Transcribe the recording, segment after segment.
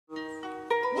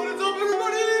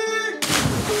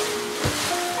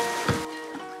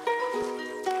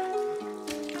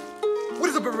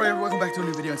back to a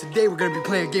new video, and today we're gonna be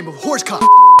playing a game of horse con.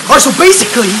 Alright, so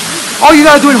basically, all you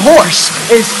gotta do in horse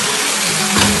is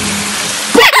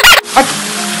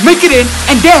make it in,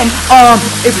 and then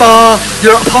if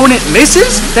your opponent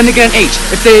misses, then they get an H.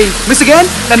 If they miss again,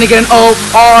 then they get an O,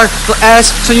 R,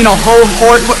 S. So you know,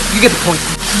 horse. You get the point.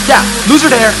 Yeah,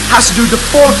 loser there has to do the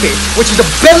forfeit, which is a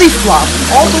belly flop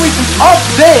all the way from up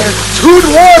there to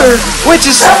the water, which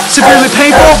is severely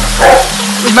painful.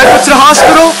 We might go to the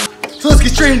hospital. So let's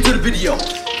get straight into the video.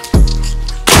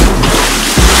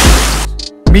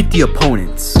 Meet the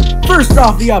opponents. First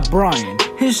off, we got Brian.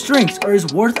 His strengths are his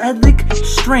work ethic,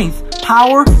 strength,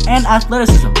 power, and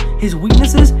athleticism. His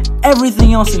weaknesses,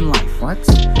 everything else in life. What?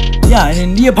 Yeah, and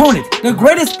then the opponent, the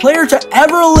greatest player to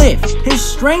ever live. His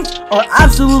strengths are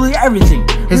absolutely everything.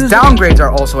 His downgrades are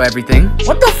also everything.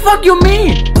 What the fuck you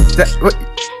mean? What?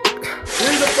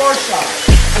 Here's the far shot.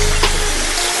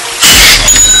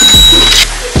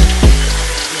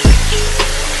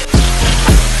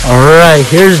 Alright,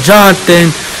 here's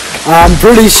Jonathan. I'm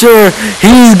pretty sure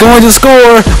he's going to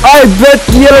score. I bet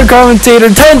the other commentator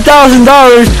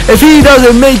 $10,000 if he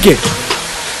doesn't make it.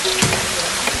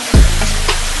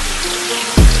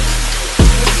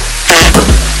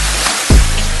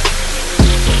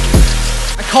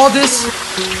 I call this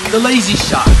the lazy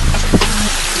shot.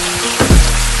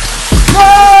 No!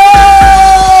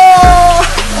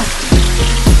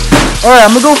 Alright,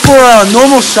 I'm gonna go for a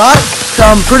normal shot.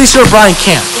 I'm pretty sure Brian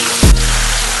can't.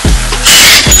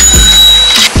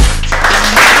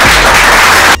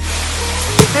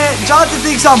 Jonathan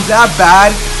thinks I'm that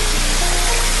bad.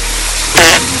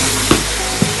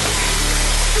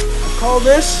 I call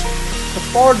this the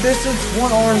far distance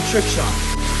one-arm trick shot.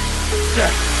 Yeah.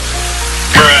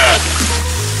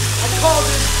 I call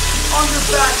this under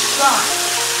back shot.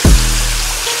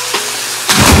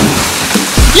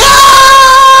 Yeah!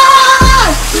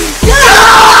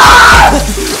 Yeah!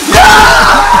 Yeah!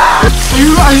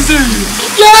 Are you serious?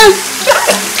 Yes!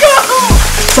 Let's go!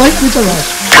 Psych with the rush.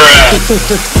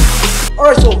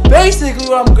 Alright, so basically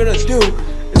what I'm gonna do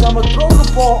is I'm gonna throw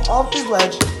the ball off this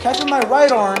ledge, catch it with my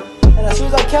right arm, and as soon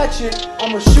as I catch it,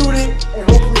 I'm gonna shoot it and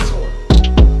hopefully score.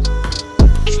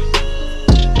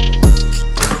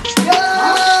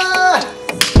 Yeah!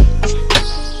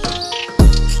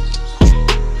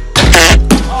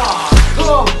 Come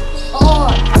on!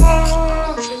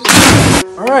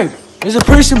 Alright, it's a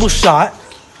pretty simple shot.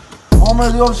 All I'm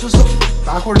gonna do is just a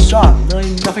backward shot.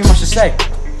 Really nothing much to say.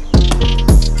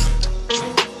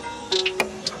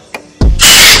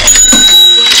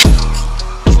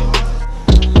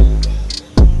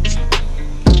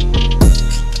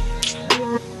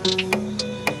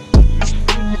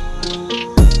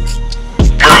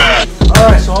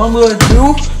 Alright, so all I'm gonna do,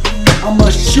 I'm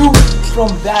gonna shoot from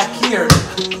back here,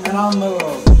 and I'm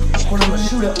gonna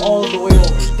shoot it all the way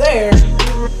over there,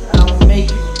 and I'm gonna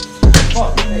make it.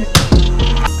 Fuck, man.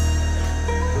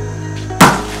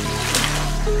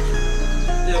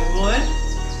 Did it win?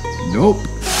 Nope.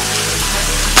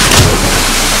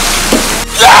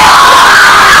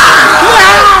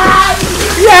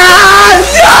 Yes!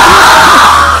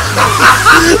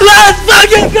 Let's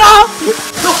fucking go!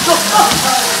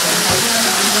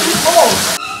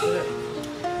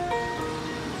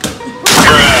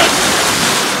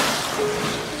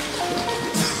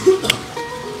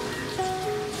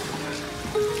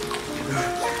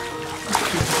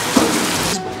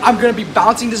 I'm gonna be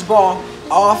bouncing this ball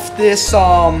off this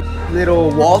little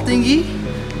wall thingy.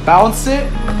 Bounce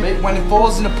it. When it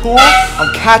falls in the pool,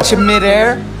 I'll catch it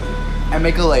midair and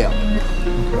make a layup.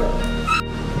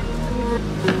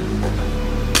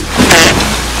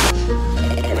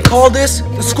 I call this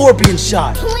the scorpion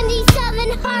shot.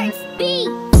 27 hearts beat.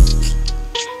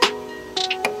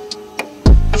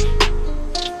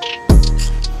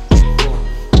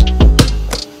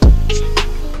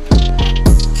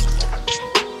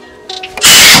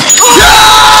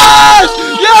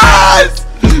 Yes!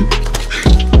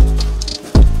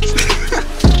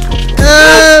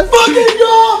 Fucking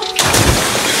go!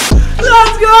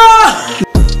 Let's go!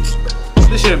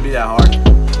 This shouldn't be that hard.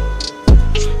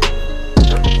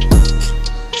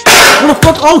 What the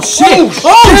fuck? Oh shit!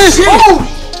 Oh shit! Oh!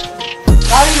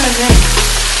 Not even a name.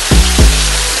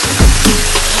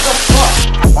 What the fuck?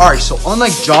 Alright, so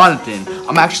unlike Jonathan,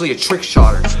 I'm actually a trick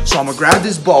shotter. So I'm gonna grab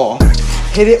this ball,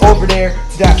 hit it over there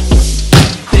to that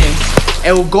thing, and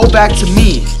it will go back to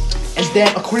me. And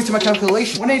then, according to my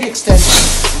calculation, 180 extension,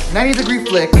 90-degree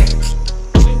flick,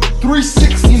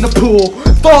 360 in the pool,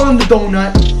 fall in the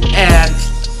donut, and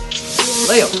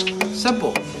layup.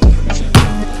 Simple.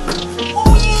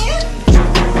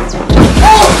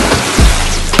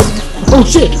 Oh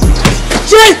shit!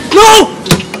 Shit! No!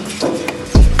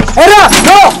 Head up!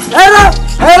 No! Head up!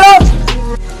 Head up!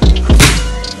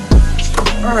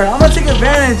 Alright, I'm gonna take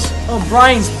advantage of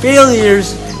Brian's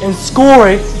failures in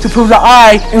scoring to prove that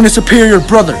I am the superior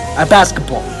brother at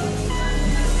basketball.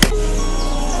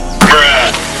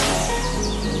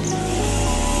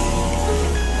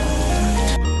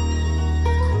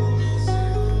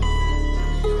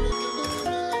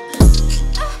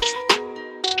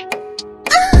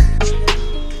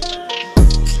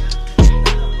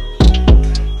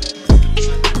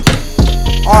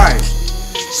 Alright,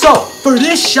 so for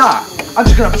this shot, I'm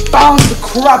just gonna bounce the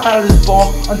crap out of this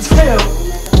ball until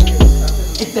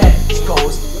it then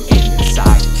goes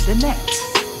inside the net.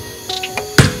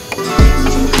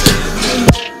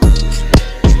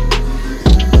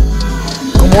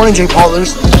 Good morning, Jay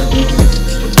Paulers.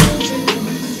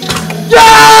 Yes!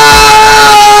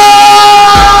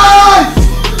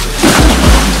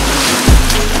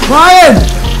 Brian!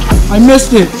 I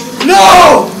missed it.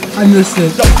 No! I missed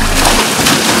it.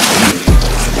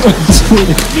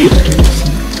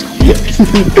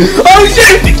 Oh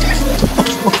shit!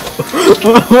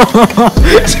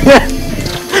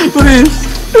 Please!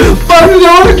 Fucking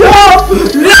on the top!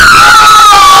 No!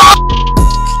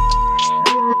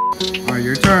 Alright,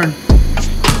 your turn.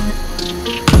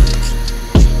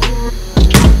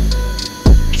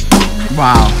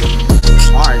 Wow.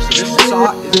 Alright, so this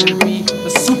shot is gonna be the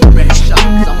Superman shot. Cause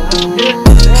I'm gonna run here,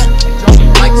 there, and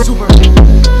jump like Superman.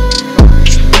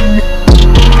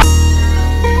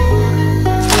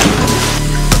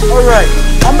 Alright,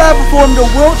 I'm about to perform the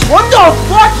world. What the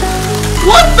fuck?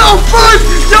 What the fuck?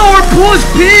 Yo, our pause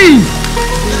P!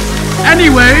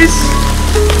 Anyways.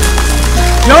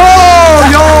 Yo!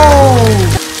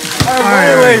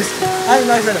 Alright,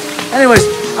 anyways,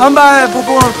 I'm about to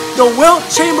perform the Wilt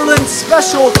Chamberlain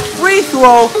special free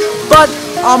throw, but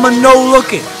I'm a no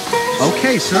looking.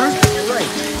 Okay, sir. Right.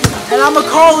 And I'm gonna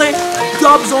call it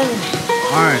dubs only.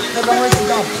 Alright. Cause I'm racing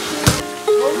dubs.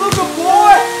 No looking,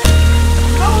 boy!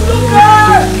 Don't look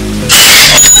at!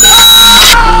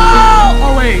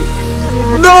 Oh, wait.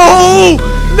 No!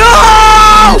 No!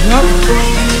 Yep.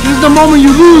 This is the moment you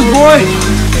lose, boy.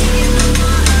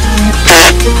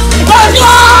 Let's go!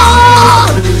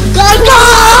 Let's go!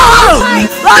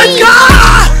 Let's go!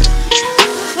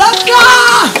 Let's go!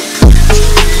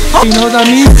 You know what that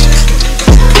means?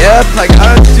 Yep, I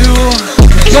gotta do.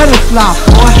 Get it, flop,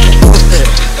 boy.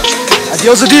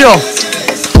 Adios, adios.